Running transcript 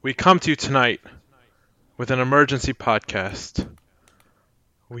We come to you tonight with an emergency podcast.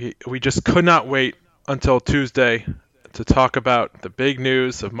 We just could not wait until Tuesday to talk about the big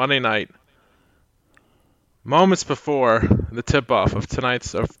news of Monday night. Moments before the tip-off of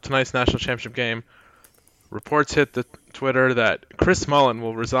tonight's national championship game, reports hit the Twitter that Chris Mullin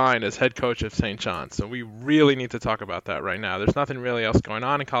will resign as head coach of St. John's. So we really need to talk about that right now. There's nothing really else going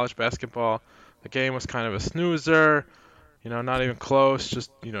on in college basketball. The game was kind of a snoozer. Not even close, just,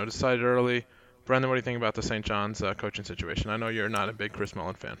 decided early. Brendan, what do you think about the St. John's coaching situation? I know you're not a big Chris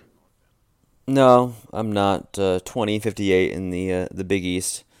Mullin fan. No, I'm not. 20-58 in the Big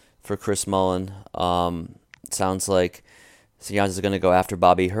East for Chris Mullin. It sounds like St. John's is going to go after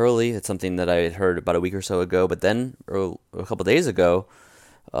Bobby Hurley. It's something that I had heard about a week or so ago. But then, or a couple days ago,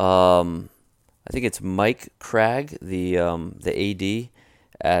 I think it's Mike Cragg, the AD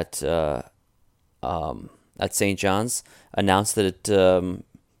at St. John's, announced that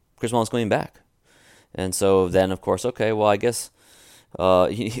Chris Mullin's going back. And so then, of course, okay, well, I guess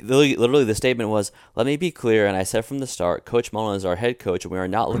literally the statement was, let me be clear, and I said from the start, Coach Mullin is our head coach, and we are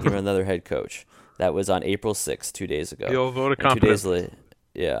not looking for another head coach. That was on April 6th, 2 days ago. The old vote of and confidence. 2 days later,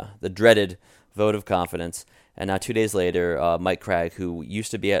 yeah, the dreaded vote of confidence. And now 2 days later, Mike Cragg, who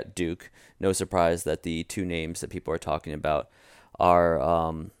used to be at Duke, no surprise that the two names that people are talking about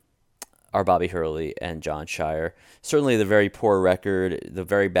are Bobby Hurley and John Shire. Certainly the very poor record, the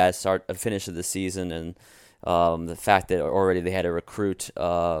very bad finish of the season, and the fact that already they had to recruit,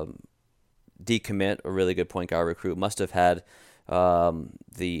 decommit, a really good point guard recruit, must have had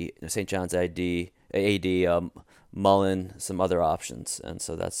the St. John's AD Mullin some other options, and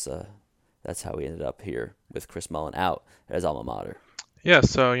so that's how we ended up here with Chris Mullin out at his alma mater. Yeah,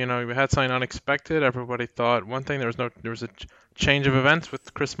 so we had something unexpected. Everybody thought one thing. There was a change of events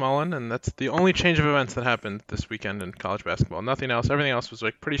with Chris Mullin, and that's the only change of events that happened this weekend in college basketball. Nothing else. Everything else was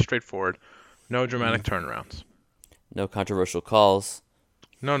pretty straightforward. No dramatic turnarounds. No controversial calls.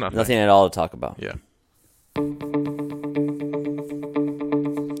 No nothing. Nothing at all to talk about. Yeah.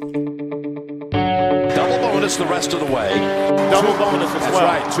 Double bonus the rest of the way. Double bonus as That's well.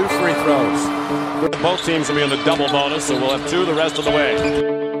 right, 2 free throws. Both teams will be on the double bonus, so we'll have 2 the rest of the way.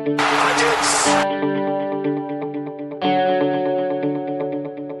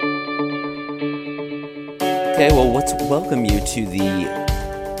 Okay, well, let's welcome you to the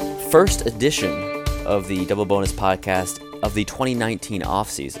first edition of the Double Bonus podcast of the 2019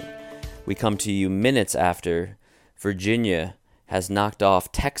 offseason. We come to you minutes after Virginia has knocked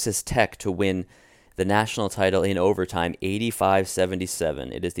off Texas Tech to win the national title in overtime,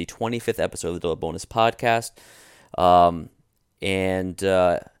 85-77. It is the 25th episode of the Double Bonus podcast.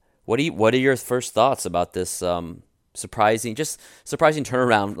 What are your first thoughts about this surprising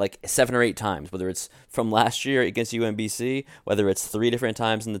turnaround, like 7 or 8 times, whether it's from last year against UMBC, whether it's 3 different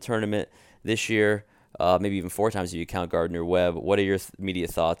times in the tournament this year, maybe even 4 times if you count Gardner-Webb. What are your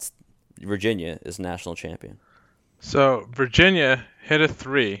immediate thoughts? Virginia is national champion. So Virginia hit a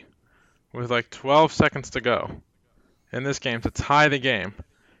 3 with 12 seconds to go in this game to tie the game.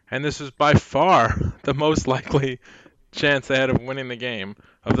 And this was by far the most likely chance they had of winning the game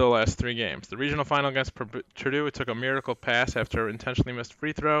of the last 3 games. The regional final against Purdue, it took a miracle pass after an intentionally missed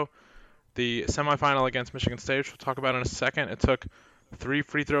free throw. The semifinal against Michigan State, which we'll talk about in a second, it took 3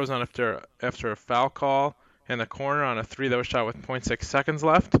 free throws after a foul call in the corner on a 3 that was shot with 0.6 seconds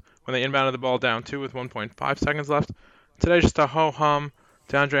left when they inbounded the ball down 2 with 1.5 seconds left. Today, just a ho-hum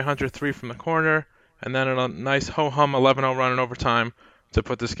DeAndre Hunter 3 from the corner, and then a nice ho-hum 11-0 run in overtime to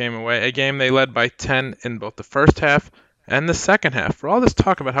put this game away. A game they led by 10 in both the first half and the second half. For all this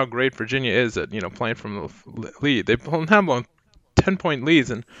talk about how great Virginia is at playing from the lead, they've blown 10-point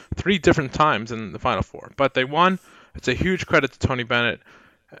leads in 3 different times in the Final Four. But they won. It's a huge credit to Tony Bennett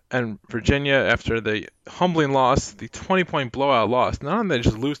and Virginia after the humbling loss, the 20-point blowout loss. Not only did they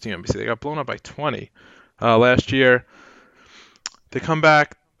just lose to UMBC, they got blown up by 20 last year. They come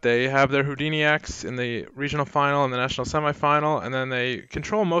back, they have their Houdiniacs in the regional final and the national semifinal, and then they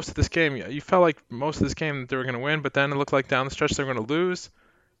control most of this game. You felt like most of this game they were going to win, but then it looked like down the stretch they were going to lose.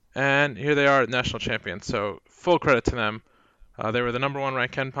 And here they are, national champions. So full credit to them. They were the number 1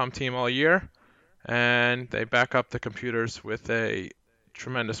 ranked KenPom team all year, and they back up the computers with a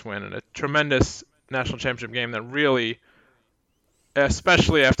tremendous win and a tremendous national championship game that really,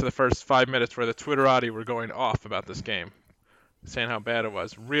 especially after the first 5 minutes where the Twitterati were going off about this game, saying how bad it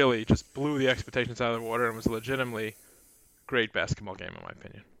was, really just blew the expectations out of the water and was a legitimately great basketball game, in my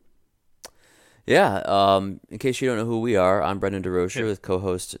opinion. Yeah, in case you don't know who we are, I'm Brendan DeRocher with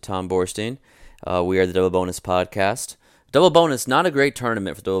co-host Tom Borstein. We are the Double Bonus podcast. Double Bonus, not a great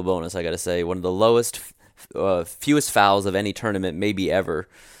tournament for Double Bonus, I got to say. One of the lowest fewest fouls of any tournament, maybe ever.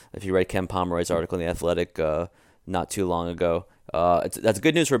 If you read Ken Pomeroy's article in The Athletic not too long ago. That's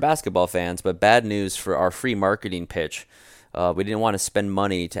good news for basketball fans, but bad news for our free marketing pitch. We didn't want to spend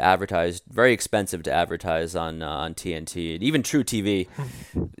money to advertise, very expensive to advertise on TNT. Even True TV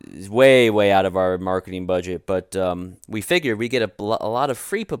is way out of our marketing budget, but we figured we get a lot of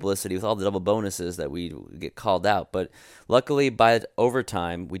free publicity with all the double bonuses that we get called out. But luckily, by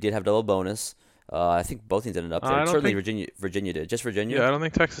overtime, we did have double bonus. I think both teams ended up there. Certainly Virginia did. Just Virginia? Yeah, I don't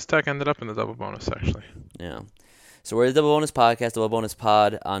think Texas Tech ended up in the double bonus, actually. Yeah. So we're the Double Bonus Podcast, Double Bonus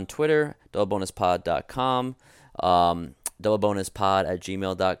Pod on Twitter, doublebonuspod.com,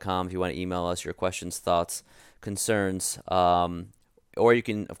 doublebonuspod@gmail.com if you want to email us your questions, thoughts, concerns. Or you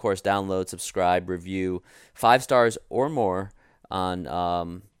can, of course, download, subscribe, review 5 stars or more on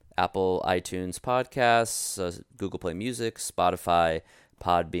Apple iTunes Podcasts, Google Play Music, Spotify,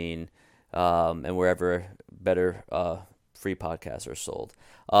 Podbean, and wherever better free podcasts are sold.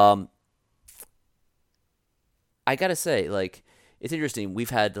 I gotta say, it's interesting. We've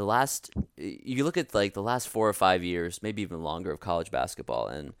had you look at the last 4 or 5 years, maybe even longer, of college basketball,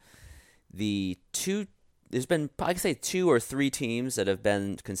 and there's been, I could say, 2 or 3 teams that have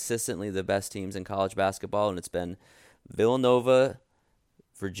been consistently the best teams in college basketball, and it's been Villanova,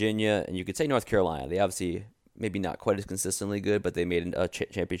 Virginia, and you could say North Carolina. They obviously maybe not quite as consistently good, but they made a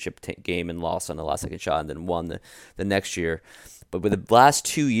championship game and lost on the last second shot and then won the next year. But with the last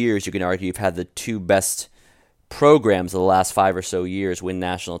 2 years, you can argue you've had the 2 best programs of the last 5 or so years win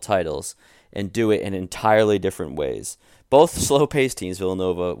national titles and do it in entirely different ways. Both slow-paced teams,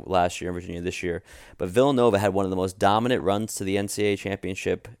 Villanova last year and Virginia this year, but Villanova had one of the most dominant runs to the NCAA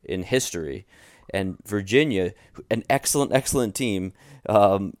championship in history, and Virginia, an excellent team.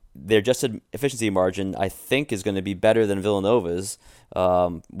 Their adjusted efficiency margin, I think, is going to be better than Villanova's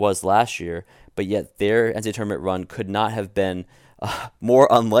was last year, but yet their NCAA tournament run could not have been more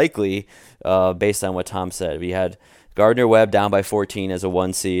unlikely based on what Tom said. We had Gardner-Webb down by 14 as a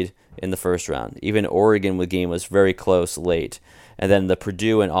 1 seed in the first round. Even Oregon, the game was very close late. And then the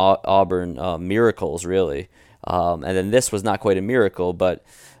Purdue and Auburn miracles, really. And then this was not quite a miracle, but,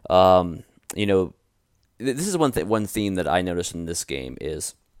 this is one theme that I noticed in this game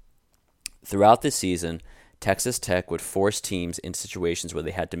is throughout this season, Texas Tech would force teams into situations where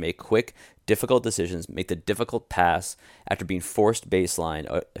they had to make quick, difficult decisions, make the difficult pass after being forced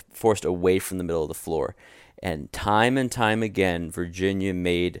baseline, forced away from the middle of the floor. And time again, Virginia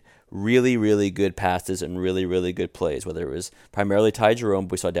made really, really good passes and really, really good plays, whether it was primarily Ty Jerome,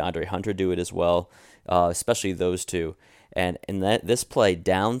 but we saw DeAndre Hunter do it as well, especially those two. And in this play,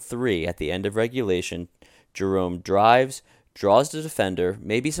 down 3 at the end of regulation, Jerome drives, draws the defender,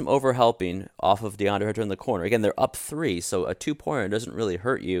 maybe some overhelping off of DeAndre Hunter in the corner. Again, they're up 3, so a 2-pointer doesn't really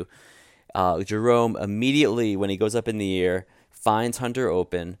hurt you. Jerome immediately, when he goes up in the air, finds Hunter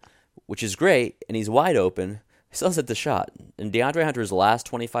open, which is great, and he's wide open. He still has hit the shot. And DeAndre Hunter's last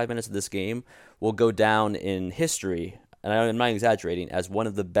 25 minutes of this game will go down in history, and I'm not exaggerating, as one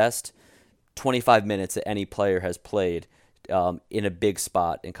of the best 25 minutes that any player has played in a big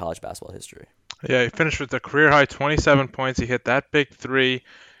spot in college basketball history. Yeah, he finished with a career-high 27 points. He hit that big 3.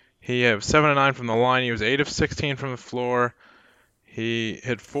 He had 7 of 9 from the line. He was 8 of 16 from the floor. He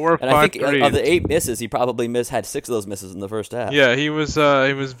hit 4 of 5 and I think threes. Of the 8 misses, he probably had 6 of those misses in the first half. Yeah, he was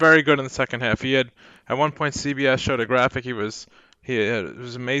very good in the second half. He had, at one point, CBS showed a graphic. It was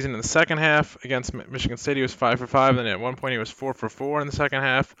amazing in the second half against Michigan State. He was 5 for 5. Then at one point he was 4 for 4 in the second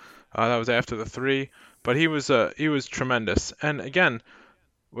half. That was after the 3. But he was tremendous. And again,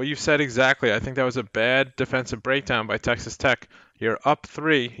 what you said exactly. I think that was a bad defensive breakdown by Texas Tech. You're up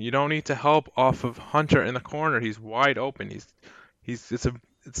 3. You don't need to help off of Hunter in the corner. He's wide open.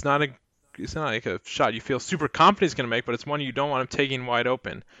 It's not like a shot you feel super confident he's going to make, but it's one you don't want him taking wide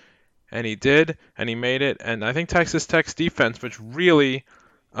open. And he did, and he made it. And I think Texas Tech's defense, which really,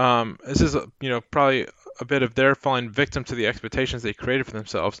 this is probably a bit of their falling victim to the expectations they created for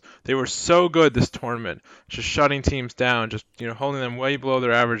themselves. They were so good this tournament, just shutting teams down, just holding them way below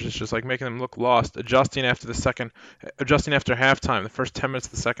their averages, just like making them look lost, adjusting after halftime, the first 10 minutes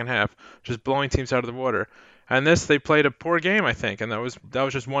of the second half, just blowing teams out of the water. And they played a poor game, I think, and that was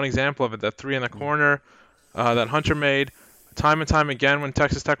just one example of it. That 3 in the corner that Hunter made. Time and time again, when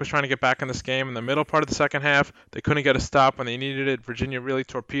Texas Tech was trying to get back in this game in the middle part of the second half, they couldn't get a stop when they needed it. Virginia really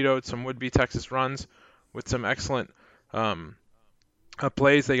torpedoed some would-be Texas runs with some excellent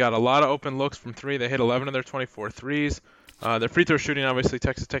plays. They got a lot of open looks from 3. They hit 11 of their 24 threes. Their free throw shooting, obviously,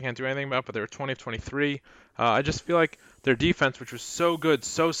 Texas Tech can't do anything about, but they were 20 of 23. I just feel like their defense, which was so good,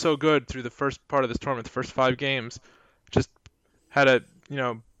 so good through the first part of this tournament, the first 5 games, just had a,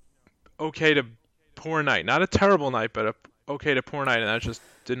 okay to poor night, not a terrible night, but a okay to poor night, and that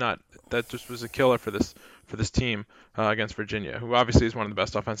just was a killer for this team against Virginia, who obviously is one of the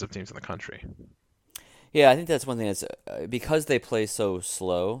best offensive teams in the country. Yeah, I think that's one thing that's because they play so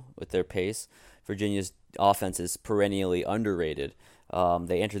slow with their pace. Virginia's offense is perennially underrated.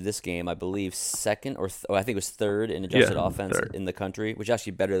 They entered this game, I believe, second I think it was third in adjusted offense in the country, which is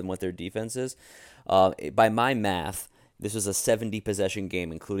actually better than what their defense is. By my math, this was a 70-possession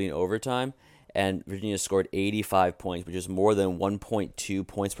game, including overtime, and Virginia scored 85 points, which is more than 1.2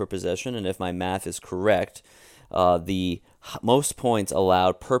 points per possession. And if my math is correct, the most points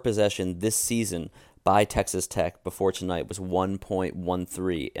allowed per possession this season by Texas Tech before tonight was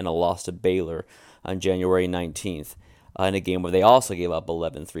 1.13 in a loss to Baylor on January 19th in a game where they also gave up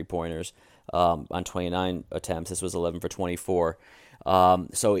 11 three-pointers on 29 attempts. This was 11 for 24.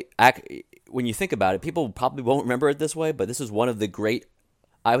 So when you think about it, people probably won't remember it this way, but this is one of the great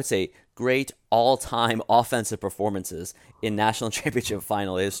all-time offensive performances in national championship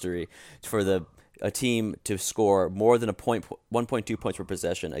final history for a team to score more than 1.2 points per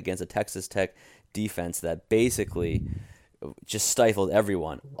possession against a Texas Tech defense that basically just stifled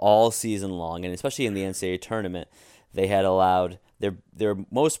everyone all season long, and especially in the NCAA tournament, they had allowed their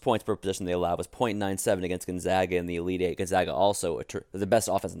most points per possession they allowed was .97 against Gonzaga in the Elite Eight. Gonzaga also the best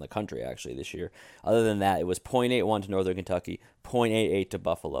offense in the country actually this year. Other than that, it was .81 to Northern Kentucky, .88 to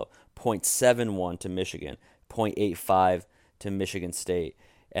Buffalo, .71 to Michigan, .85 to Michigan State,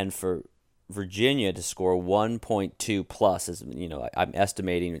 and for Virginia to score 1.2 plus, is, I'm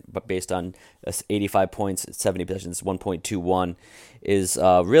estimating, but based on 85 points, 70 possessions, 1.21 is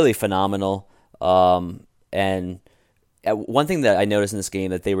really phenomenal. And one thing that I noticed in this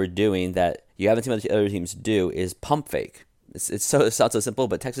game that they were doing that you haven't seen other teams do is pump fake. It sounds so simple,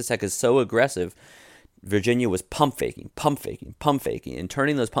 but Texas Tech is so aggressive. Virginia was pump faking, and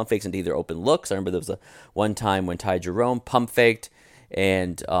turning those pump fakes into either open looks. I remember there was one time when Ty Jerome pump faked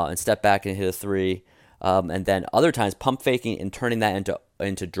and stepped back and hit a three, and then other times pump faking and turning that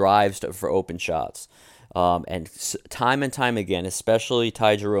into drives for open shots. And time and time again, especially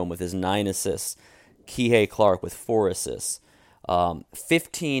Ty Jerome with his 9 assists, Kihei Clark with 4 assists,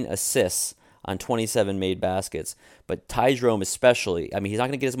 15 assists on 27 made baskets. But Ty Jerome especially, he's not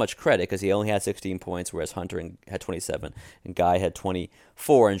going to get as much credit because he only had 16 points, whereas Hunter had 27, and Guy had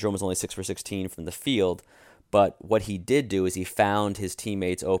 24, and Jerome was only 6 for 16 from the field. But what he did do is he found his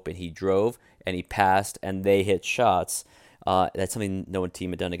teammates open. He drove, and he passed, and they hit shots. That's something no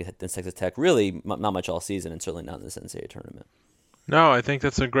team had done against Texas Tech, really not much all season, and certainly not in this NCAA tournament. No, I think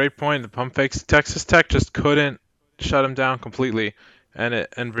that's a great point. The pump fakes, Texas Tech just couldn't shut them down completely,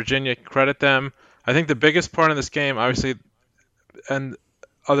 and Virginia, credit them. I think the biggest part of this game, obviously, and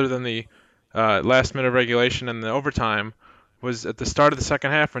other than the last minute of regulation and the overtime, was at the start of the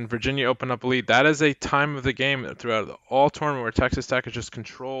second half when Virginia opened up a lead. That is a time of the game throughout the all tournament where Texas Tech has just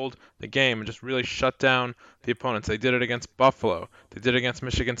controlled the game and just really shut down the opponents. They did it against Buffalo. They did it against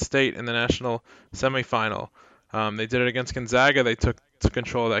Michigan State in the national semifinal. They did it against Gonzaga. They took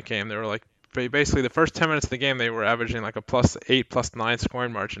control of that game. They were like, basically the first 10 minutes of the game, they were averaging like a +8, +9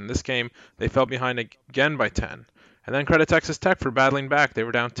 scoring margin. In this game, they fell behind again by 10. And then credit Texas Tech for battling back. They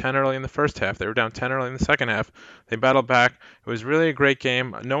were down 10 early in the first half. They were down 10 early in the second half. They battled back. It was really a great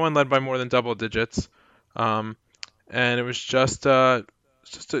game. No one led by more than double digits. And it was just a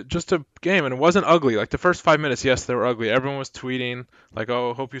game, and it wasn't ugly. Like the first 5 minutes, yes, they were ugly. Everyone was tweeting like,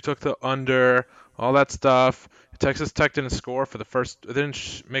 "Oh, hope you took the under," all that stuff. Texas Tech didn't score for the first. They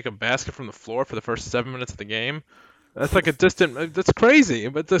didn't make a basket from the floor for the first 7 minutes of the game. That's like that's crazy,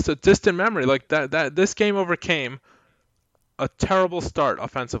 but that's a distant memory. Like that this game overcame a terrible start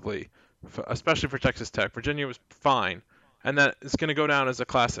offensively, especially for Texas Tech. Virginia was fine, and that is going to go down as a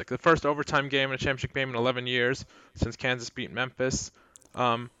classic. The first overtime game in a championship game in 11 years since Kansas beat Memphis.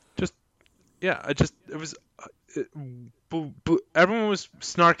 Everyone was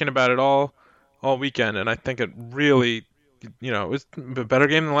snarking about it all weekend, and I think it really, it was a better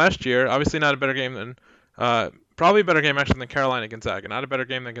game than last year. Obviously not a better game than, probably a better game actually than Carolina Gonzaga. Not a better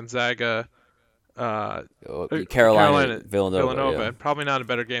game than Gonzaga, Carolina Villanova. Yeah. Probably not a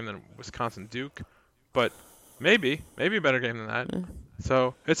better game than Wisconsin Duke, but maybe a better game than that. Yeah.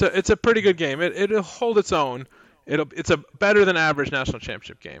 So it's a pretty good game. It'll hold its own. It's a better than average national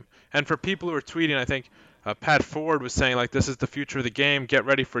championship game. And for people who are tweeting, I think Pat Ford was saying like this is the future of the game. Get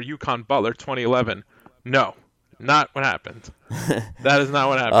ready for UConn Butler 2011. No, not what happened. That is not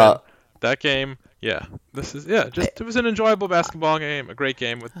what happened. That game, it was an enjoyable basketball game, a great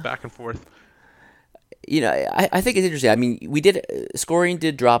game with back and forth. I think it's interesting. Scoring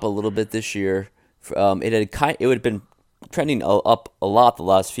did drop a little bit this year. It would have been trending up a lot the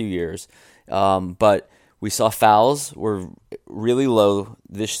last few years. But we saw fouls were really low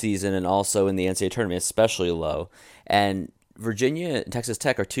this season, and also in the NCAA tournament, especially low. And Virginia and Texas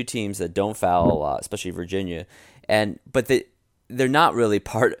Tech are two teams that don't foul a lot, especially Virginia. But they're not really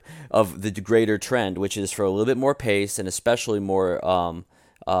part of the greater trend, which is for a little bit more pace and especially more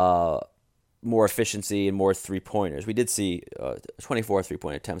efficiency and more three-pointers. We did see 24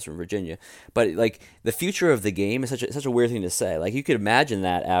 three-point attempts from Virginia, but like the future of the game is such a weird thing to say. Like you could imagine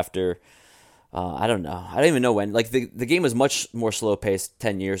that after I don't know. I don't even know when. Like the game was much more slow-paced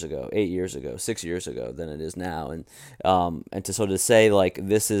 10 years ago, 8 years ago, 6 years ago than it is now, and to sort of say like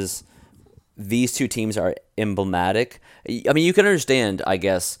these two teams are emblematic. I mean, you can understand, I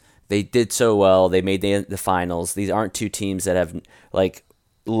guess, they did so well. They made the finals. These aren't two teams that have like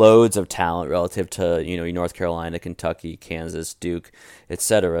loads of talent relative to North Carolina, Kentucky, Kansas, Duke,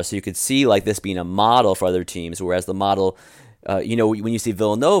 etc. So you could see like this being a model for other teams. Whereas the model, when you see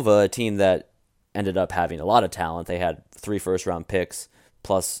Villanova, a team that ended up having a lot of talent, they had 3 first-round picks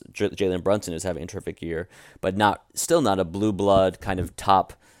plus Jalen Brunson, who's having a terrific year, but still not a blue blood kind of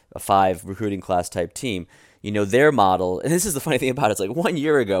top 5 recruiting class type team. Their model, and this is the funny thing about it, it's like 1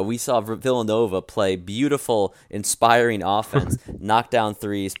 year ago, we saw Villanova play beautiful, inspiring offense, knock down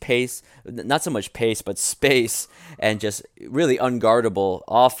threes, pace, not so much pace, but space, and just really unguardable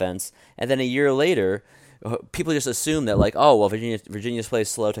offense. And then a year later, people just assume that like, oh, well, Virginia's plays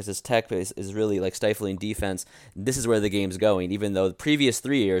slow, Texas Tech is really like stifling defense. This is where the game's going, even though the previous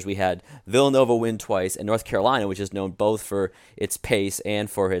 3 years we had Villanova win twice and North Carolina, which is known both for its pace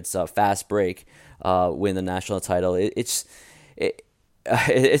and for its fast break, win the national title. It's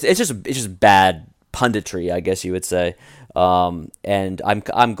just bad punditry, I guess you would say. And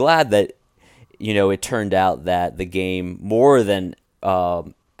I'm glad that it turned out that the game more than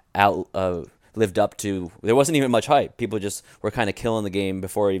lived up to. There wasn't even much hype. People just were kind of killing the game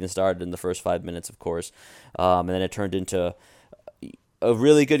before it even started in the first 5 minutes, of course. And then it turned into a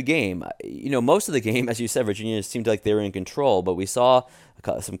really good game. Most of the game, as you said, Virginia seemed like they were in control, but we saw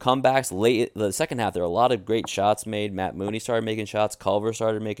some comebacks late. The second half, there were a lot of great shots made. Matt Mooney started making shots. Culver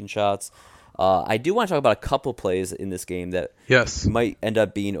started making shots. I do want to talk about a couple plays in this game that might end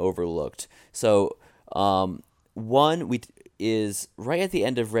up being overlooked. So one is right at the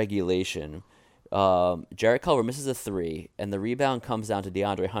end of regulation. Jarrett Culver misses a 3, and the rebound comes down to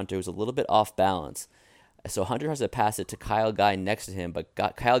DeAndre Hunter, who's a little bit off balance. So Hunter has to pass it to Kyle Guy next to him, but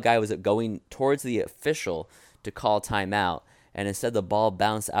Kyle Guy was going towards the official to call timeout, and instead the ball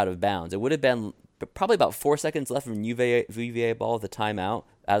bounced out of bounds. It would have been probably about 4 seconds left from UVA ball with the timeout,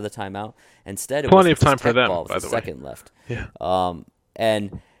 out of the timeout. Instead, it was plenty of time for them, ball by with the a way. second left. Yeah.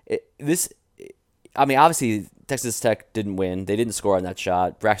 Obviously, Texas Tech didn't win. They didn't score on that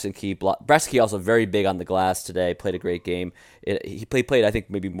shot. Braxton Key also very big on the glass today. Played a great game. He played I think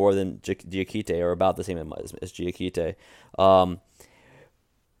maybe more than Giacchite, or about the same as Giacchite.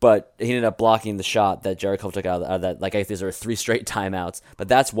 But he ended up blocking the shot that Jared Culver took out of that. Like I think there were 3 straight timeouts. But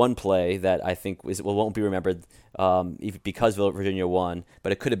that's one play that I think won't be remembered because Virginia won.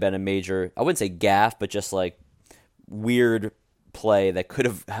 But it could have been a major, I wouldn't say gaffe, but just like weird play that could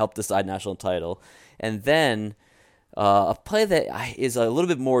have helped decide national title. And then a play that is a little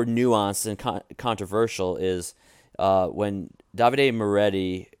bit more nuanced and controversial is when Davide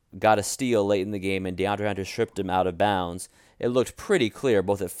Moretti got a steal late in the game and DeAndre Hunter stripped him out of bounds. It looked pretty clear,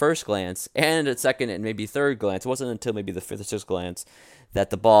 both at first glance and at second and maybe third glance. It wasn't until maybe the 5th or 6th glance that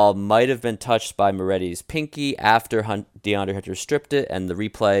the ball might have been touched by Moretti's pinky after DeAndre Hunter stripped it, and the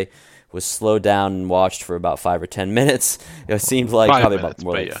replay was slowed down and watched for about 5 or 10 minutes. It seemed like probably about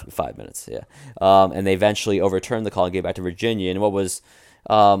more like 5 minutes, yeah. And they eventually overturned the call and gave it back to Virginia. And what was,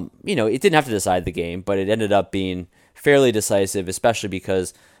 it didn't have to decide the game, but it ended up being fairly decisive, especially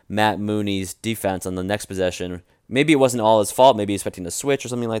because Matt Mooney's defense on the next possession, maybe it wasn't all his fault, maybe expecting a switch or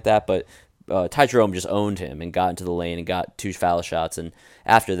something like that, but Ty Jerome just owned him and got into the lane and got 2 foul shots. And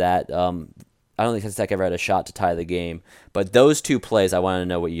after that, I don't think Texas Tech ever had a shot to tie the game. But those 2 plays, I want to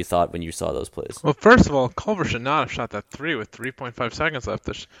know what you thought when you saw those plays. Well, first of all, Culver should not have shot that 3 with 3.5 seconds left.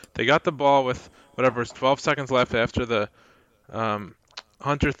 They got the ball with whatever is 12 seconds left after the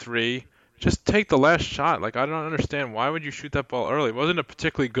Hunter 3. Just take the last shot. Like, I don't understand. Why would you shoot that ball early? It wasn't a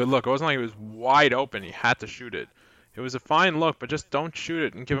particularly good look. It wasn't like it was wide open. He had to shoot it. It was a fine look, but just don't shoot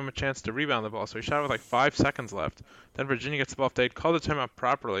it and give him a chance to rebound the ball. So he shot it with like 5 seconds left. Then Virginia gets the ball. If they'd called the timeout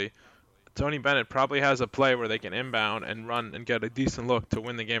properly, Tony Bennett probably has a play where they can inbound and run and get a decent look to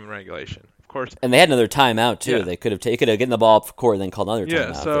win the game in regulation. Of course. And they had another timeout, too. Yeah. They could have gotten the ball up for court and then called another timeout Yeah,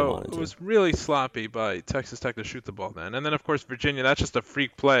 if they so wanted to. it was really sloppy by Texas Tech to shoot the ball then. And then, of course, Virginia, that's just a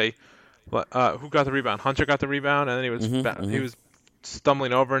freak play. Who got the rebound? Hunter got the rebound, and then he was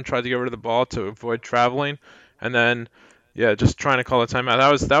stumbling over and tried to get rid of the ball to avoid traveling, and then yeah, just trying to call a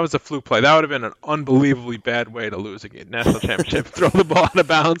timeout. That was a fluke play. That would have been an unbelievably bad way to lose a national championship. Throw the ball out of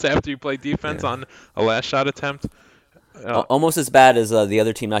bounds after you play defense on a last shot attempt. Almost as bad as the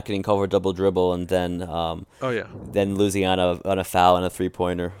other team not getting called for double dribble and then Oh yeah. then losing on a foul and a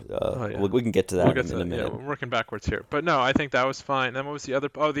 3-pointer. Yeah. We can get to that We'll get in to a minute. Yeah, we're working backwards here, but no, I think that was fine. Then what was the other?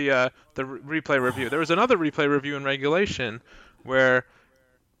 Oh, the replay review. There was another replay review in regulation where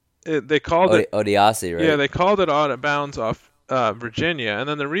they called it. Odiasi, right? Yeah, they called it out of bounds off Virginia, and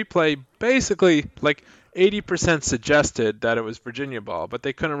then the replay basically like 80% suggested that it was Virginia ball, but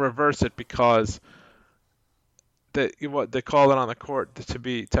they couldn't reverse it because they called it on the court to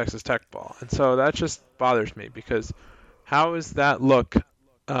be Texas Tech ball, and so that just bothers me because how is that look?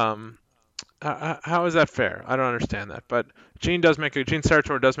 How is that fair? I don't understand that. But Gene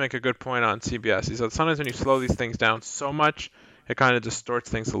Sarator does make a good point on CBS. He said sometimes when you slow these things down so much, it kind of distorts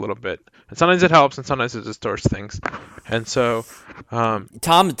things a little bit. And sometimes it helps, and sometimes it distorts things. And so,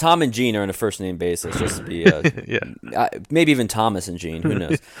 Tom and Gene are on a first name basis, just to be yeah, maybe even Thomas and Gene. Who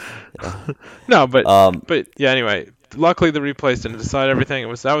knows? no, but yeah. Anyway, luckily the replays didn't decide everything.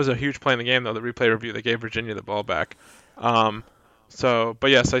 That was a huge play in the game, though. The replay review that gave Virginia the ball back. So, but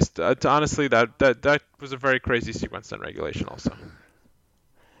yes, honestly, that was a very crazy sequence in regulation, also.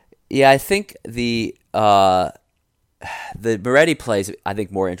 Yeah, I think the Moretti play is, I think,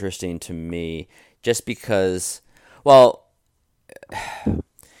 more interesting to me just because, well,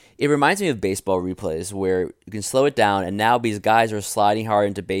 it reminds me of baseball replays where you can slow it down, and now these guys are sliding hard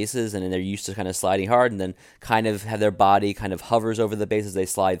into bases, and then they're used to kind of sliding hard, and then kind of have their body kind of hovers over the bases. They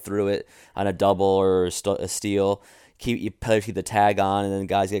slide through it on a double or a steal. You keep the tag on, and then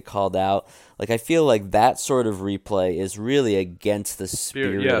guys get called out. Like, I feel like that sort of replay is really against the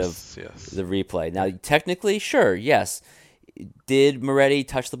spirit of the replay. Now, technically, sure, yes. Did Moretti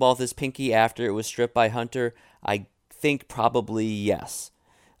touch the ball with his pinky after it was stripped by Hunter? I think probably yes.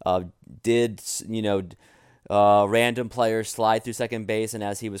 Did random player slide through second base, and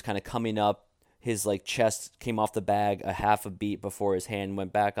as he was kind of coming up, his chest came off the bag a half a beat before his hand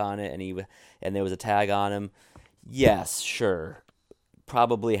went back on it, and there was a tag on him? Yes, sure,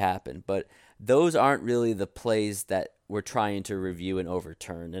 probably happened, but those aren't really the plays that we're trying to review and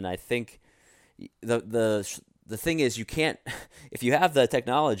overturn. And I think the thing is, you can't, if you have the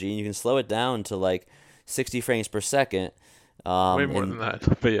technology and you can slow it down to 60 frames per second, way more than that,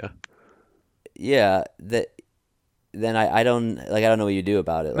 but yeah, then I don't know what you do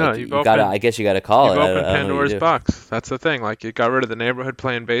about it. No, I guess you gotta call it. You've opened Pandora's box. That's the thing. It got rid of the neighborhood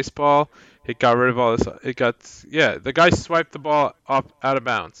playing baseball. It got rid of all this. The guy swiped the ball out of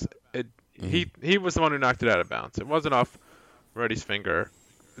bounds. He was the one who knocked it out of bounds. It wasn't off Moretti's finger,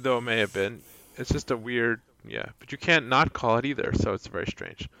 though it may have been. It's just a weird, but you can't not call it either, so it's very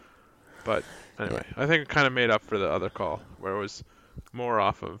strange. But anyway, I think it kind of made up for the other call, where it was more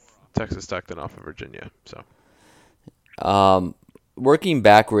off of Texas Tech than off of Virginia. So, working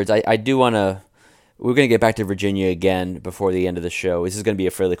backwards, I do want to. We're going to get back to Virginia again before the end of the show. This is going to be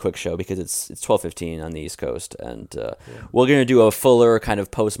a fairly quick show because it's 12:15 on the East Coast, and we're going to do a fuller kind of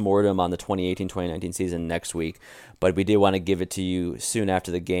post-mortem on the 2018-2019 season next week. But we did want to give it to you soon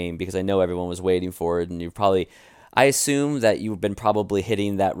after the game because I know everyone was waiting for it, and I assume that you've been probably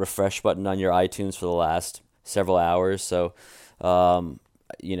hitting that refresh button on your iTunes for the last several hours. So, now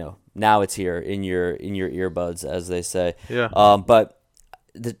it's here in your earbuds, as they say. Yeah. But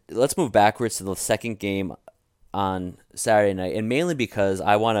let's move backwards to the second game on Saturday night, and mainly because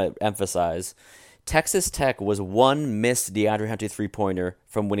I want to emphasize Texas Tech was one missed DeAndre Hunter three-pointer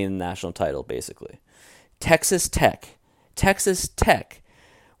from winning the national title, basically. Texas Tech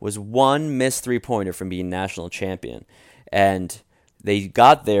was one missed three-pointer from being national champion, and they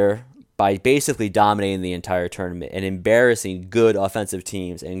got there by basically dominating the entire tournament and embarrassing good offensive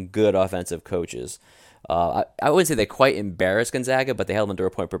teams and good offensive coaches. I wouldn't say they quite embarrassed Gonzaga, but they held them to a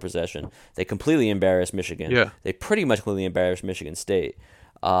point per possession. They completely embarrassed Michigan. Yeah. They pretty much completely embarrassed Michigan State.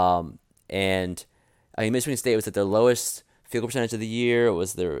 And Michigan State was at their lowest field goal percentage of the year. It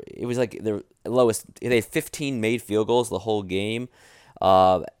was their lowest. They had 15 made field goals the whole game.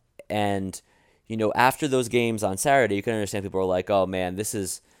 And after those games on Saturday, you can understand people are like, "Oh man, this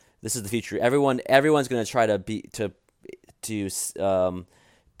is the future." Everyone's going to try to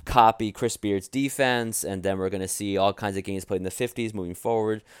copy Chris Beard's defense, and then we're going to see all kinds of games played in the 50s moving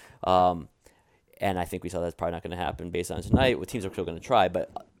forward. And I think we saw that's probably not going to happen based on tonight. What teams are still going to try, but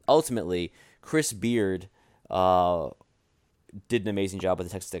ultimately, Chris Beard did an amazing job with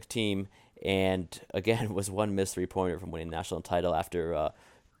the Texas Tech team, and again was one missed three-pointer from winning the national title after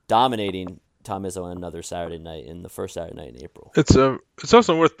dominating Tom Izzo on another Saturday night in the first Saturday night in April. It's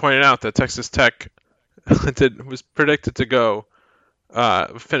also worth pointing out that Texas Tech was predicted to go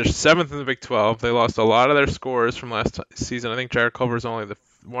finished 7th in the Big 12. They lost a lot of their scorers from last season. I think Jared Culver is only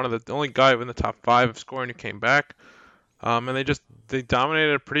one of the only guy in the top 5 of scoring who came back. And they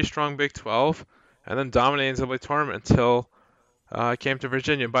dominated a pretty strong Big 12, and then dominated the NCAA tournament until it came to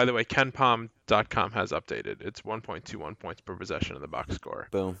Virginia. By the way, KenPom.com has updated. It's 1.21 points per possession in the box score.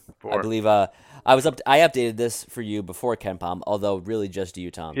 Boom. I believe I updated this for you before KenPom, although really just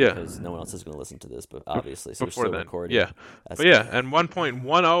you, Tom, because no one else is going to listen to this, but obviously, so before we're still then, recording. Yeah. And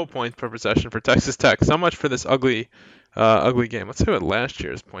 1.10 points per possession for Texas Tech. So much for this ugly game. Let's see what last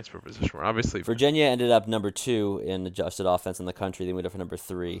year's points per possession were. Obviously, Virginia ended up number 2 in adjusted offense in the country. They went up for number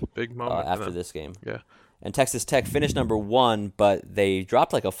 3 big moment after this game. Yeah. And Texas Tech finished number 1, but they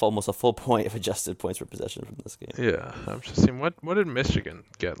dropped like almost a full point of adjusted points per possession from this game. Yeah, I'm just seeing what did Michigan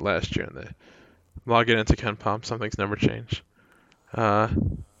get last year? And they log it into KenPom. Something's never changed.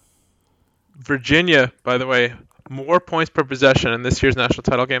 Virginia, by the way, more points per possession in this year's national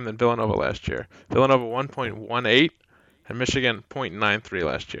title game than Villanova last year. Villanova 1.18 and Michigan 0.93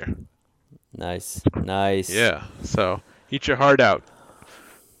 last year. Nice. Yeah, so eat your heart out,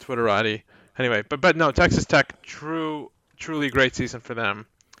 Twitterati. Anyway, but no, Texas Tech, truly great season for them.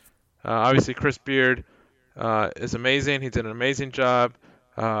 Obviously, Chris Beard is amazing. He did an amazing job.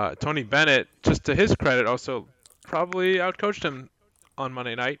 Tony Bennett, just to his credit, also probably outcoached him on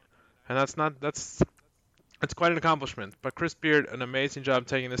Monday night, and that's quite an accomplishment. But Chris Beard, an amazing job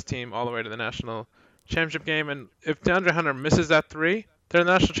taking this team all the way to the national championship game. And if DeAndre Hunter misses that 3, they're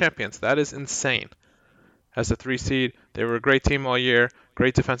the national champions. That is insane. As a 3 seed, they were a great team all year.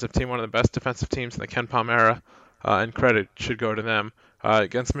 Great defensive team, one of the best defensive teams in the KenPom era, and credit should go to them.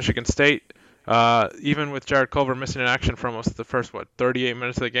 Against Michigan State, even with Jared Culver missing in action for almost the first 38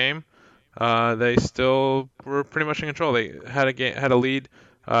 minutes of the game, they still were pretty much in control. They had a lead,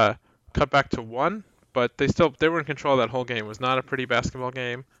 cut back to 1, but they were in control that whole game. It was not a pretty basketball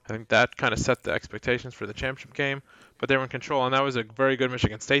game. I think that kind of set the expectations for the championship game, but they were in control, and that was a very good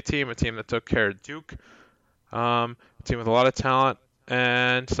Michigan State team, a team that took care of Duke, a team with a lot of talent.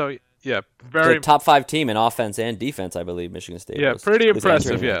 And so, yeah, very the top 5 team in offense and defense, I believe Michigan State. Yeah, was, pretty was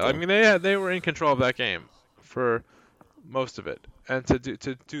impressive. Yeah, I mean they were in control of that game for most of it, and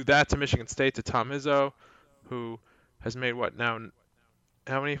to do that to Michigan State, to Tom Izzo, who has made now?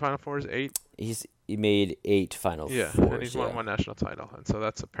 How many Final Fours? 8. He made 8 Final Fours. Yeah, and he's won 1 national title, and so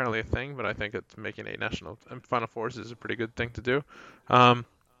that's apparently a thing. But I think making 8 national Final Fours is a pretty good thing to do. So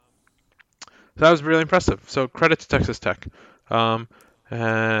that was really impressive. So credit to Texas Tech.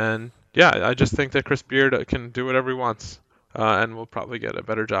 And yeah, I just think that Chris Beard can do whatever he wants, and will probably get a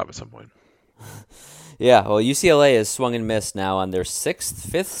better job at some point. Yeah, well, UCLA has swung and missed now on their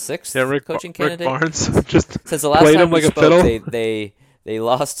 6th coaching candidate. Rick Barnes just since the last played time him we like spoke, a fiddle. they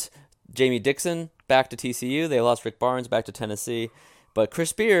lost Jamie Dixon back to TCU. They lost Rick Barnes back to Tennessee. But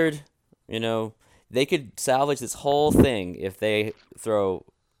Chris Beard, they could salvage this whole thing if they throw.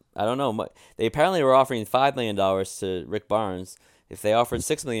 I don't know. They apparently were offering $5 million to Rick Barnes. If they offered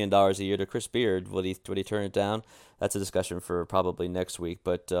 $6 million a year to Chris Beard, would he turn it down? That's a discussion for probably next week.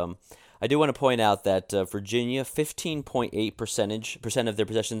 But I do want to point out that Virginia, 15.8% of their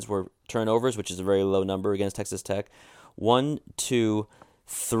possessions were turnovers, which is a very low number against Texas Tech. 1, 2,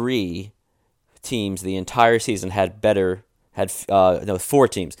 3 teams the entire season had 4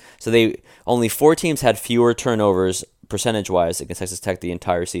 teams. So only 4 teams had fewer turnovers percentage-wise against Texas Tech the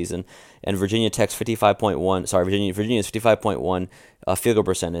entire season, and Virginia's 55.1 field goal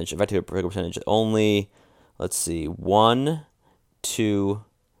percentage, effective field goal percentage. Only, let's see,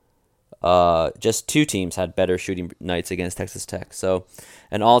 just 2 teams had better shooting nights against Texas Tech. So,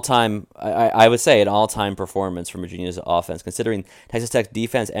 I would say an all-time performance from Virginia's offense, considering Texas Tech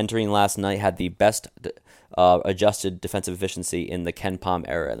defense entering last night had the best adjusted defensive efficiency in the KenPom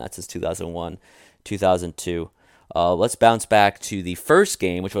era, and that's since 2001, 2002. Let's bounce back to the first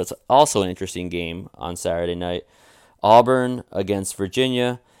game, which was also an interesting game on Saturday night. Auburn against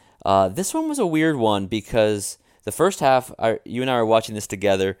Virginia. This one was a weird one because the first half, you and I were watching this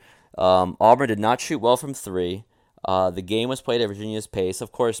together. Auburn did not shoot well from 3. The game was played at Virginia's pace.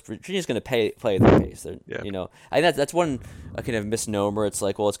 Of course, Virginia's going to play at their pace. Yeah. I think that's one kind of misnomer. It's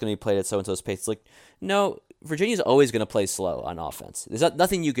like, well, it's going to be played at so-and-so's pace. It's like, no, Virginia's always going to play slow on offense. There's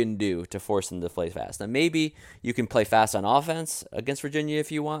nothing you can do to force them to play fast. Now, maybe you can play fast on offense against Virginia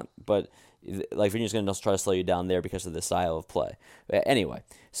if you want, but like Virginia's going to try to slow you down there because of the style of play. Anyway,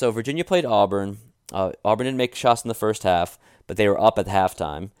 so Virginia played Auburn. Auburn didn't make shots in the first half, but they were up at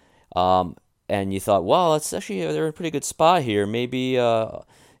halftime. And you thought, well, they're in a pretty good spot here. Maybe,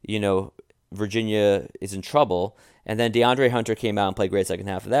 Virginia is in trouble. And then DeAndre Hunter came out and played great second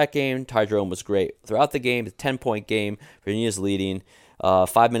half of that game. Ty Jerome was great throughout the game. It's a 10-point game. Virginia's leading.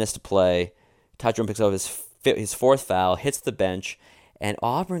 5 minutes to play. Ty Jerome picks up his fourth foul, hits the bench, and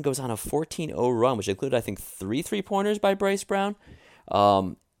Auburn goes on a 14-0 run, which included, I think, 3 3-pointers by Bryce Brown.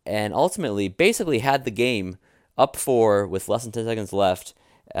 And ultimately, basically had the game up 4 with less than 10 seconds left,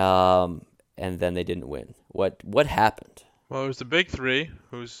 and then they didn't win. What happened? Well, it was the big three.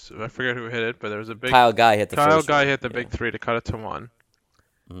 I forget who hit it, but there was a big. Kyle Guy hit the Kyle first Guy one. hit the big three to cut it to 1.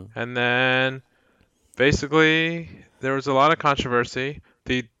 And then, basically, there was a lot of controversy.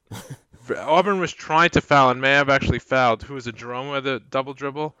 Auburn was trying to foul and may have actually fouled. Who was it? Jerome with a double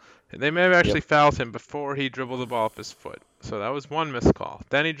dribble? They may have actually fouled him before he dribbled the ball off his foot. So that was one missed call.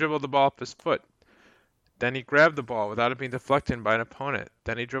 Then he dribbled the ball off his foot. Then he grabbed the ball without it being deflected by an opponent.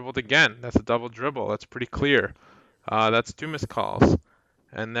 Then he dribbled again. That's a double dribble. That's pretty clear. That's 2 missed calls.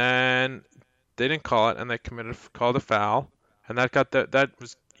 And then they didn't call it, and they called a foul. And that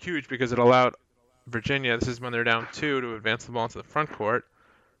was huge because it allowed Virginia, this is when they're down 2, to advance the ball into the front court.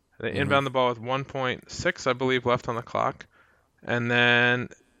 They inbound the ball with 1.6, I believe, left on the clock. And then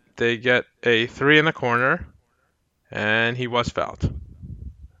they get a 3 in the corner, and he was fouled.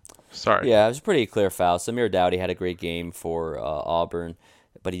 Sorry. Yeah, it was a pretty clear foul. Samir Dowdy had a great game for Auburn,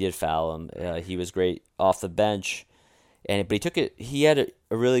 but he did foul him. He was great off the bench, but he took it. He had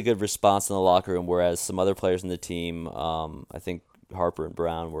a really good response in the locker room, whereas some other players in the team, I think Harper and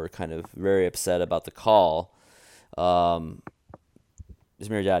Brown, were kind of very upset about the call. Samir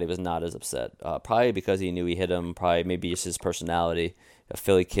Dowdy was not as upset, probably because he knew he hit him, probably maybe just his personality, a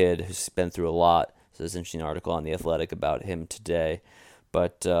Philly kid who's been through a lot. So there's an interesting article on The Athletic about him today.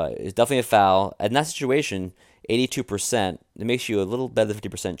 But it's definitely a foul. In that situation, 82%, it makes you a little better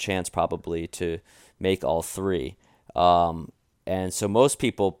than 50% chance probably to make all 3. And so most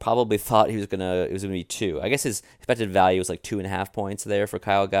people probably thought it was gonna be 2. I guess his expected value was like 2.5 points there for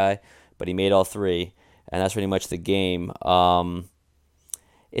Kyle Guy, but he made all 3, and that's pretty much the game.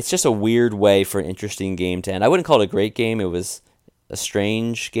 It's just a weird way for an interesting game to end. I wouldn't call it a great game. It was a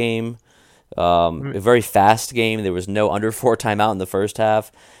strange game. A very fast game. There was no under 4 timeout in the first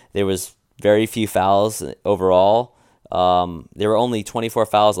half. There was very few fouls overall. There were only 24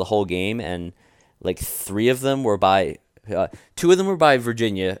 fouls the whole game, and like 3 of them were by 2 of them were by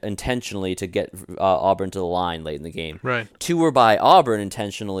Virginia intentionally to get Auburn to the line late in the game. Right. 2 were by Auburn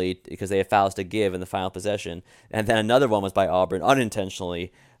intentionally because they had fouls to give in the final possession, and then another one was by Auburn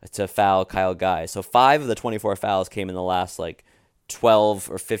unintentionally to foul Kyle Guy. So 5 of the 24 fouls came in the last 12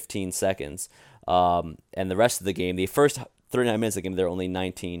 or 15 seconds. And the rest of the game, the first 39 minutes of the game, there were only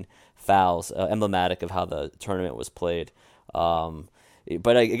 19 fouls, emblematic of how the tournament was played.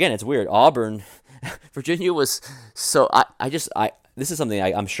 But again, it's weird. Auburn, Virginia was so. This is something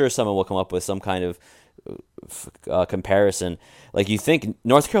I'm sure someone will come up with some kind of comparison. Like, you think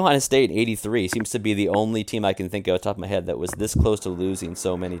North Carolina State in '83 seems to be the only team I can think of off the top of my head that was this close to losing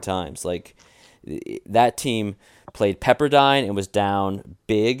so many times. Like, that team played Pepperdine and was down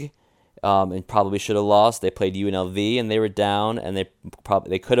big, and probably should have lost. They played UNLV and they were down, and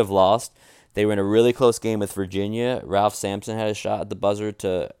they could have lost. They were in a really close game with Virginia. Ralph Sampson had a shot at the buzzer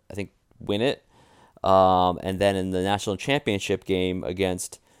to, I think, win it. And then in the national championship game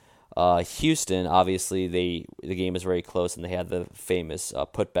against Houston, obviously the game was very close, and they had the famous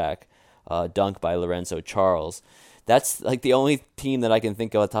putback dunk by Lorenzo Charles. That's like the only team that I can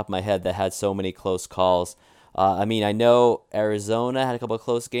think of off the top of my head that had so many close calls. I know Arizona had a couple of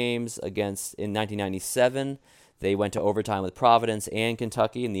close games in 1997. They went to overtime with Providence and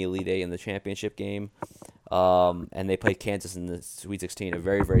Kentucky in the Elite Eight in the championship game. And they played Kansas in the Sweet 16, a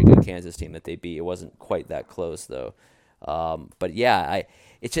very, very good Kansas team that they beat. It wasn't quite that close, though. But yeah,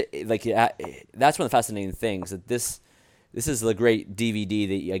 that's one of the fascinating things, that this is the great DVD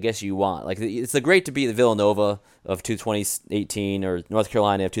that I guess you want. Like, it's the great to be the Villanova of 2018 or North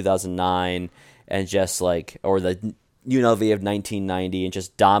Carolina of 2009, and just or the UNLV of 1990, and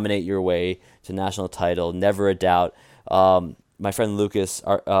just dominate your way to national title, never a doubt. My friend Lucas,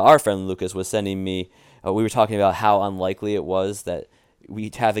 our friend Lucas, was sending me. We were talking about how unlikely it was that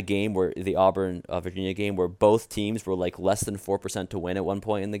we'd have a game where the Auburn Virginia game where both teams were less than 4% to win at one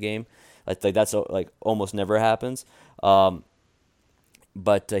point in the game. That's almost never happens. But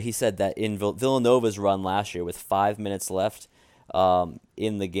he said that in Villanova's run last year with 5 minutes left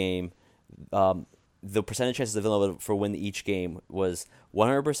in the game, the percentage chances of Villanova for win each game was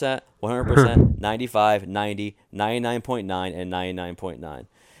 100%, 100%, 95, 90, 99.9, and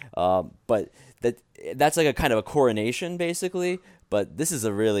 99.9. But that's like a kind of a coronation, basically. But this is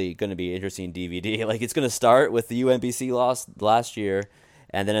a really going to be interesting DVD. It's going to start with the UMBC loss last year,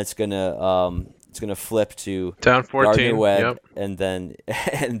 and then it's gonna flip to Down 14. Gardner-Webb, Yep. and then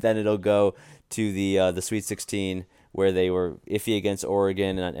and then it'll go to the Sweet 16 where they were iffy against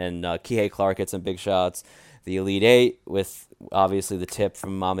Oregon, and Kihei Clark hit some big shots. The Elite Eight with obviously the tip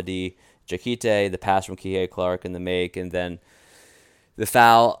from Mamadi Jakite, the pass from Kihei Clark, and the make, and then the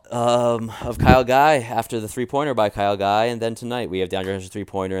foul of Kyle Guy after the three-pointer by Kyle Guy, and then tonight we have DeAndre Hunter's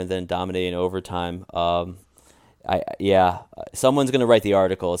three-pointer and then dominating overtime. Someone's going to write the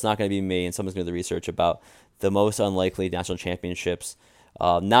article. It's not going to be me, and someone's going to do the research about the most unlikely national championships,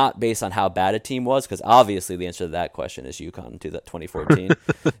 not based on how bad a team was, because obviously the answer to that question is UConn to that 2014,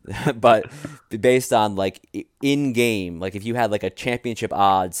 but based on like in-game, like if you had like a championship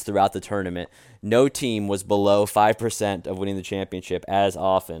odds throughout the tournament, no team was below 5% of winning the championship as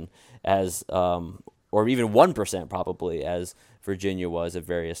often as, or even 1% probably, as Virginia was at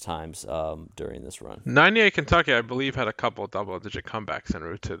various times during this run. 98 Kentucky, I believe, had a couple double-digit comebacks en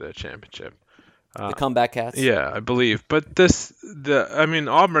route to the championship. The comeback cats? Yeah, I believe. But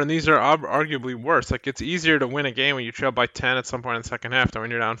Auburn, these are arguably worse. Like, it's easier to win a game when you trail by 10 at some point in the second half than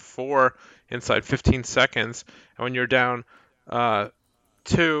when you're down 4 inside 15 seconds, and when you're down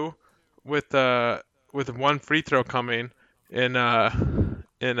 2 with one free throw coming in with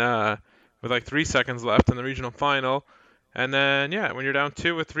like 3 seconds left in the regional final. And then, when you're down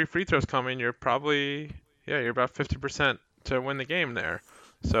 2 with 3 free throws coming, you're probably, you're about 50% to win the game there.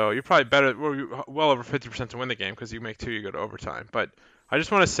 So you're probably better, well over 50% to win the game because you make 2, you go to overtime. But I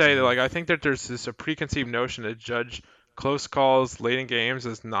just want to say that, like, I think that there's a preconceived notion to judge close calls late in games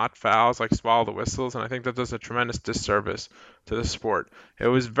as not fouls, like swallow the whistles, and I think that does a tremendous disservice to the sport. It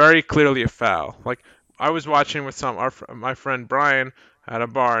was very clearly a foul. Like, I was watching with my friend Brian at a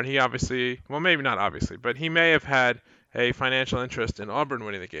bar, and he obviously, well, maybe not obviously, but he may have had a financial interest in Auburn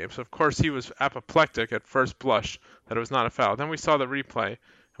winning the game. So, of course, he was apoplectic at first blush that it was not a foul. Then we saw the replay,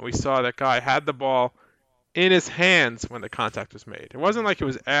 and we saw that guy had the ball in his hands when the contact was made. It wasn't like it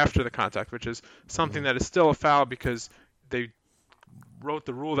was after the contact, which is something that is still a foul because they wrote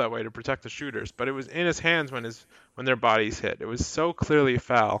the rule that way to protect the shooters. But it was in his hands when their bodies hit. It was so clearly a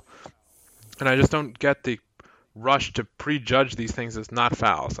foul. And I just don't get the rush to prejudge these things as not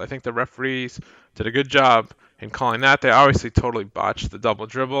fouls. I think the referees did a good job in calling that. They obviously totally botched the double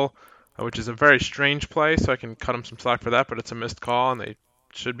dribble, which is a very strange play, so I can cut them some slack for that, but it's a missed call, and they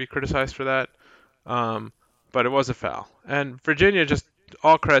should be criticized for that. But it was a foul. And Virginia, just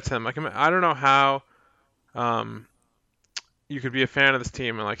all credit to them. Like, I don't know how you could be a fan of this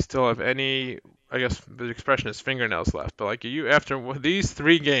team and like still have any, I guess the expression is fingernails left, but like you, after these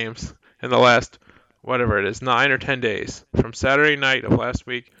 3 games in the last, whatever it is, 9 or 10 days, from Saturday night of last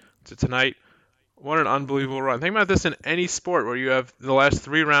week to tonight, what an unbelievable run. Think about this in any sport where you have the last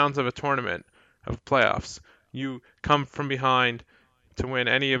 3 rounds of a tournament of playoffs. You come from behind to win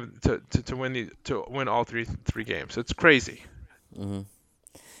to win all three games. It's crazy. Mm-hmm.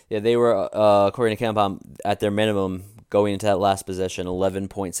 Yeah, they were according to KenPom at their minimum going into that last possession,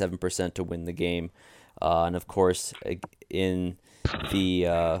 11.7% to win the game, and of course in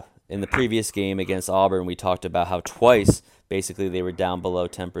the previous game against Auburn, we talked about how twice basically they were down below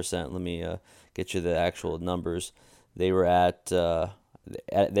 10%. Let me get you the actual numbers. They were at a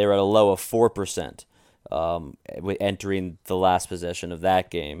low of 4%. Entering the last possession of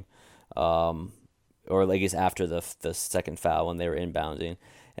that game, or I guess after the second foul when they were inbounding.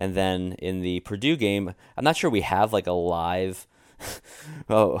 And then in the Purdue game, I'm not sure we have like a live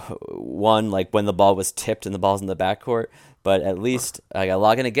one, like when the ball was tipped and the ball's in the backcourt, but at least I got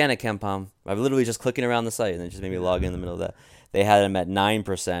log in again at KenPom. I'm literally just clicking around the site and it just made me log in the middle of that. They had them at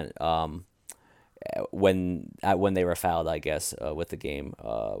 9% when they were fouled, I guess, with the game,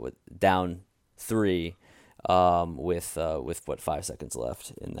 with down 3 with 5 seconds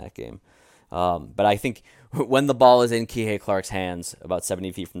left in that game. But I think when the ball is in Kihei Clark's hands, about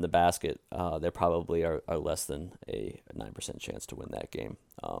 70 feet from the basket, there probably are less than a 9% chance to win that game.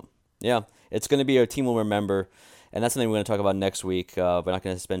 It's going to be a team we'll remember, and that's something we're going to talk about next week. We're not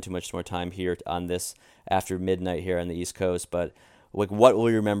going to spend too much more time here on this after midnight here on the East Coast, but like what will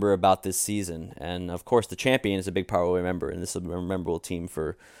we remember about this season? And of course, the champion is a big part we'll remember, and this is a memorable team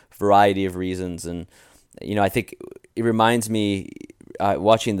for a variety of reasons. And I think it reminds me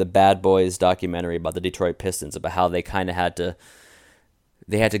watching the Bad Boys documentary about the Detroit Pistons, about how they kind of had to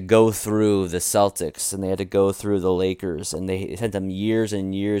go through the Celtics and they had to go through the Lakers, and they sent them years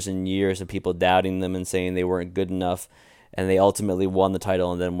and years and years of people doubting them and saying they weren't good enough, and they ultimately won the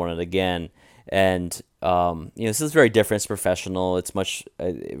title and then won it again. And this is very different. It's professional. It's much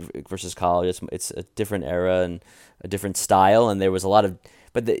versus college. It's a different era and a different style, and there was a lot of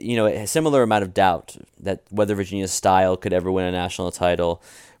but a similar amount of doubt that whether Virginia's style could ever win a national title,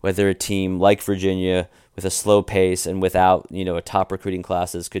 whether a team like Virginia with a slow pace and without a top recruiting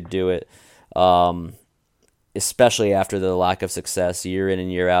classes could do it, especially after the lack of success year in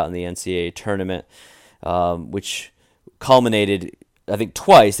and year out in the NCAA tournament, which culminated, I think,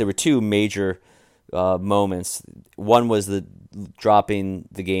 twice. There were two major moments. One was the dropping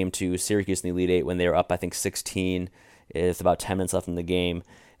the game to Syracuse in the Elite Eight when they were up, I think, 16 with about 10 minutes left in the game.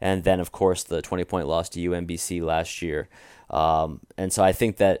 And then, of course, the 20-point loss to UMBC last year. And so I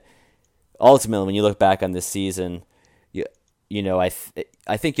think that ultimately, when you look back on this season,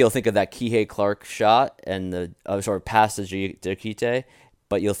 I think you'll think of that Kihei Clark shot and the sort of pass to Diakite,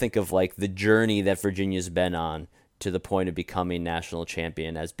 but you'll think of like the journey that Virginia's been on to the point of becoming national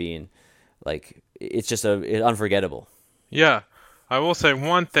champion as being like it's just it's unforgettable. Yeah, I will say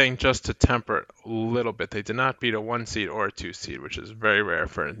one thing just to temper it a little bit. They did not beat a 1 seed or a 2 seed, which is very rare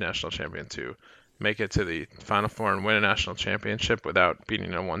for a national champion to make it to the Final Four and win a national championship without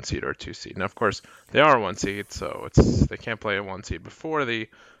beating a 1 seed or a 2 seed. Now, of course, they are a 1 seed, so they can't play a 1 seed before the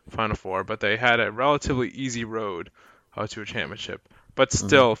Final Four, but they had a relatively easy road to a championship. But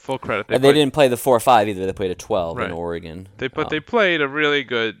still, full credit. They didn't play the 4-5 either. They played a 12 right. in Oregon. They played a really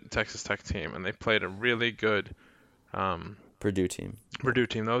good Texas Tech team, and they played a really good Purdue team.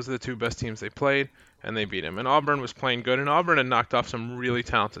 Those are the two best teams they played, and they beat them. And Auburn was playing good, and Auburn had knocked off some really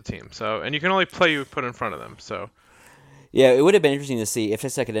talented teams. And you can only play you put in front of them. So, yeah, it would have been interesting to see if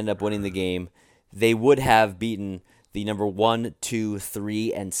Texas Tech could end up winning the game. They would have beaten the number 1, 2,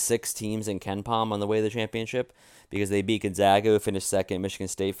 3, and 6 teams in KenPom on the way to the championship because they beat Gonzaga, who finished second, Michigan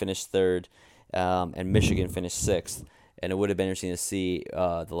State finished third, and Michigan finished sixth. And it would have been interesting to see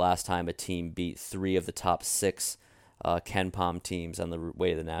the last time a team beat 3 of the top 6 KenPom teams on the way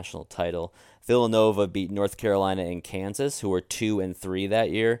to the national title. Villanova beat North Carolina and Kansas, who were 2 and 3 that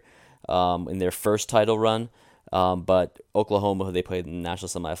year in their first title run. But Oklahoma, who they played in the national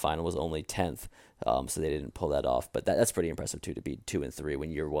semifinal, was only 10th, so they didn't pull that off. But that's pretty impressive too, to beat 2 and 3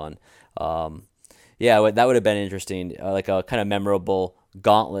 when year one. Yeah, that would have been interesting, like a kind of memorable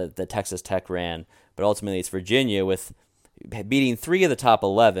gauntlet that Texas Tech ran. But ultimately, it's Virginia with beating 3 of the top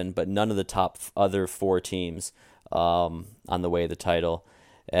 11, but none of the top other 4 teams on the way to the title.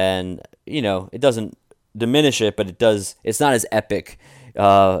 And it doesn't diminish it, but it does. It's not as epic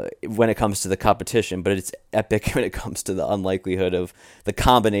when it comes to the competition, but it's epic when it comes to the unlikelihood of the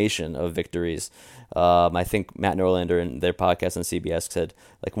combination of victories. I think Matt Norlander in their podcast on CBS said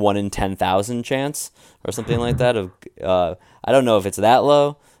like 1 in 10,000 chance or something like that. I don't know if it's that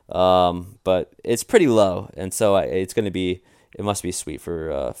low, but it's pretty low, and so it's going to be. It must be sweet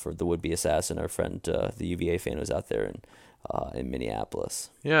for the would-be assassin, our friend, the UVA fan who's out there in Minneapolis.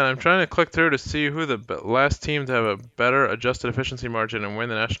 Yeah, and I'm trying to click through to see who the last team to have a better adjusted efficiency margin and win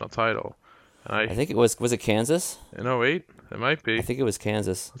the national title. I think it was it Kansas? In 08? It might be. I think it was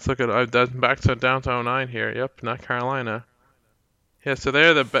Kansas. Let's look at back to down to 09 here. Yep, not Carolina. Yeah, so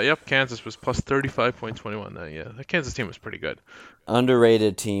Kansas was plus 35.21 then. Yeah, the Kansas team was pretty good.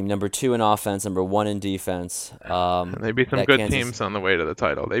 Underrated team, number 2 in offense, number 1 in defense. And they beat some good teams on the way to the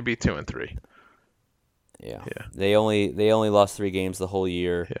title. They beat 2 and 3. Yeah. They only lost 3 games the whole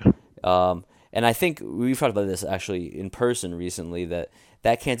year. Yeah. And I think we've talked about this actually in person recently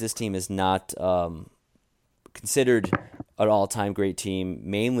that Kansas team is not considered an all-time great team,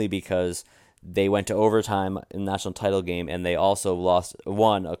 mainly because they went to overtime in the national title game, and they also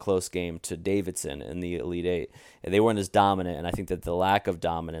won a close game to Davidson in the Elite Eight. And they weren't as dominant, and I think that the lack of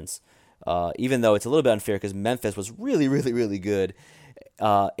dominance, even though it's a little bit unfair because Memphis was really, really, really good,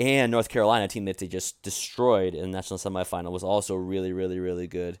 and North Carolina, a team that they just destroyed in the national semifinal, was also really, really, really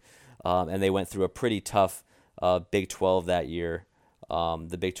good. And they went through a pretty tough Big 12 that year.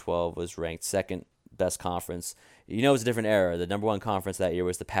 The Big 12 was ranked second best conference. It was a different era. The number 1 conference that year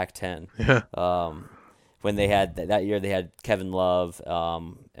was the Pac-10. Yeah. When they had that year, they had Kevin Love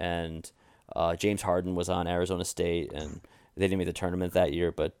and James Harden was on Arizona State, and they didn't make the tournament that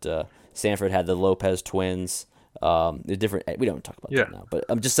year. But Stanford had the Lopez twins. They're different. We don't talk about that now, but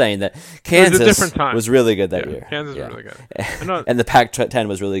I'm just saying that Kansas was really good that year. Kansas was really good, and the Pac-10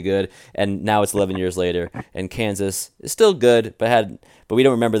 was really good. And now it's 11 years later, and Kansas is still good, but we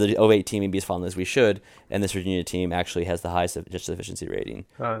don't remember the 08 team maybe as fondly as we should. And this Virginia team actually has the highest adjusted efficiency rating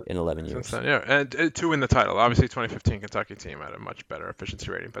in 11 years. Then, yeah, and to win the title. Obviously, 2015 Kentucky team had a much better efficiency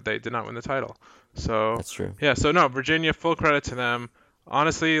rating, but they did not win the title. So that's true. Yeah, so no, Virginia, full credit to them.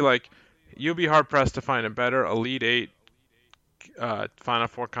 Honestly, you'll be hard-pressed to find a better Elite Eight Final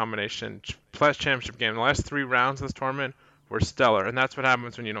Four combination plus championship game. The last 3 rounds of this tournament were stellar, and that's what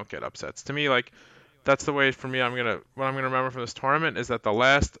happens when you don't get upsets. To me, that's the way for me. What I'm gonna remember from this tournament is that the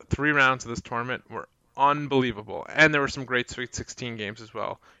last 3 rounds of this tournament were unbelievable, and there were some great Sweet 16 games as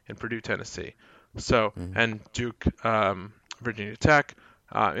well in Purdue, Tennessee, and Duke, Virginia Tech.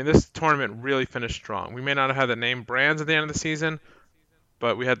 And this tournament really finished strong. We may not have had the name brands at the end of the season,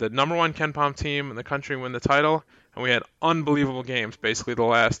 but we had the number 1 KenPom team in the country win the title, and we had unbelievable games basically the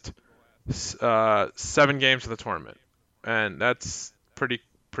last 7 games of the tournament, and that's pretty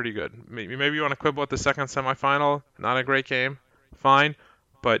good. Maybe you want to quibble with the second semifinal, not a great game, fine,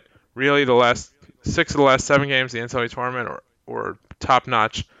 but really the last 6 of the last 7 games of the NCAA tournament were top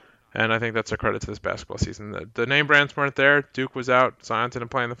notch, and I think that's a credit to this basketball season. The name brands weren't there. Duke was out. Zion didn't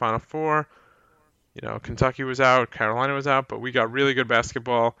play in the Final Four. Kentucky was out. Carolina was out, but we got really good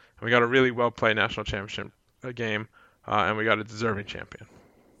basketball, and we got a really well-played national championship game, and we got a deserving champion.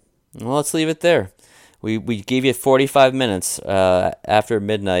 Well, let's leave it there. We gave you 45 minutes after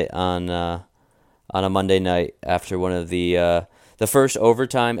midnight on a Monday night after one of the first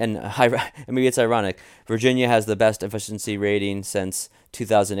overtime, and maybe it's ironic. Virginia has the best efficiency rating since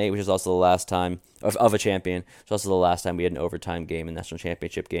 2008, which is also the last time of a champion. It's also the last time we had an overtime game, a national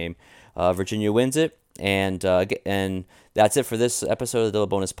championship game. Virginia wins it, and that's it for this episode of the Double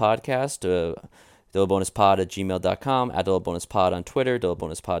Bonus Podcast. DoubleBonusPod@gmail.com, @DoubleBonusPod on Twitter,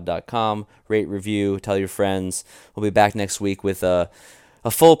 DoubleBonusPod.com. Rate, review, tell your friends. We'll be back next week with a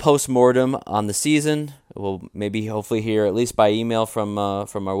full post-mortem on the season. We'll hopefully hear at least by email from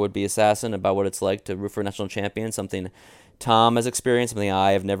our would-be assassin about what it's like to root for a national champion, something Tom has experienced, something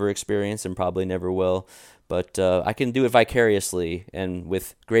I have never experienced and probably never will. But I can do it vicariously and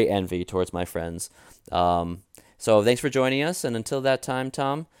with great envy towards my friends. So thanks for joining us, and until that time,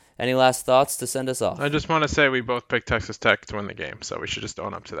 Tom, any last thoughts to send us off? I just want to say we both picked Texas Tech to win the game, so we should just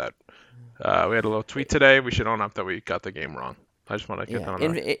own up to that. We had a little tweet today. We should own up that we got the game wrong. I just want to get that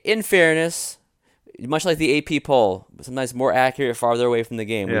on. In fairness, much like the AP poll, sometimes more accurate farther away from the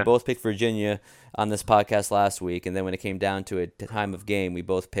game. Yeah. We both picked Virginia on this podcast last week, and then when it came down to it, the time of game, we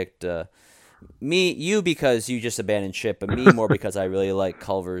both picked you because you just abandoned ship, but me more because I really like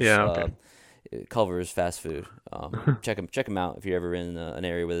Culver's. Yeah, okay. Culver's fast food. Check them out if you're ever in an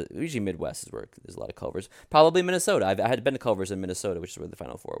area where usually Midwest is where there's a lot of Culver's. Probably Minnesota. I had been to Culver's in Minnesota, which is where the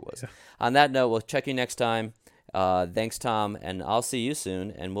Final Four was. Yeah. On that note, we'll check you next time. Thanks, Tom, and I'll see you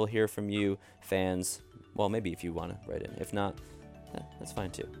soon, and we'll hear from you, fans. Well, maybe if you want to write in. If not, that's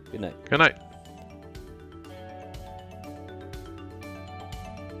fine too. Good night. Good night.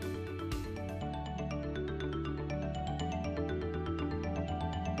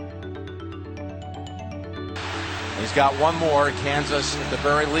 He's got one more. Kansas, at the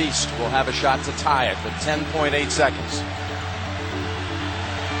very least, will have a shot to tie it with 10.8 seconds.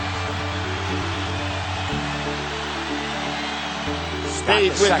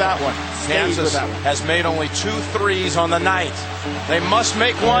 Stayed with that one. Kansas has made only 2 threes on the night. They must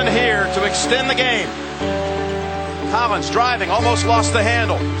make one here to extend the game. Collins driving, almost lost the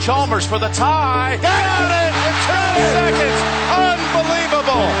handle. Chalmers for the tie. Got it in 2 seconds.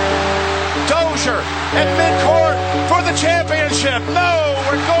 Unbelievable. Dozier at midcourt for the championship. No,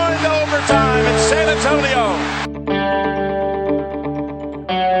 we're going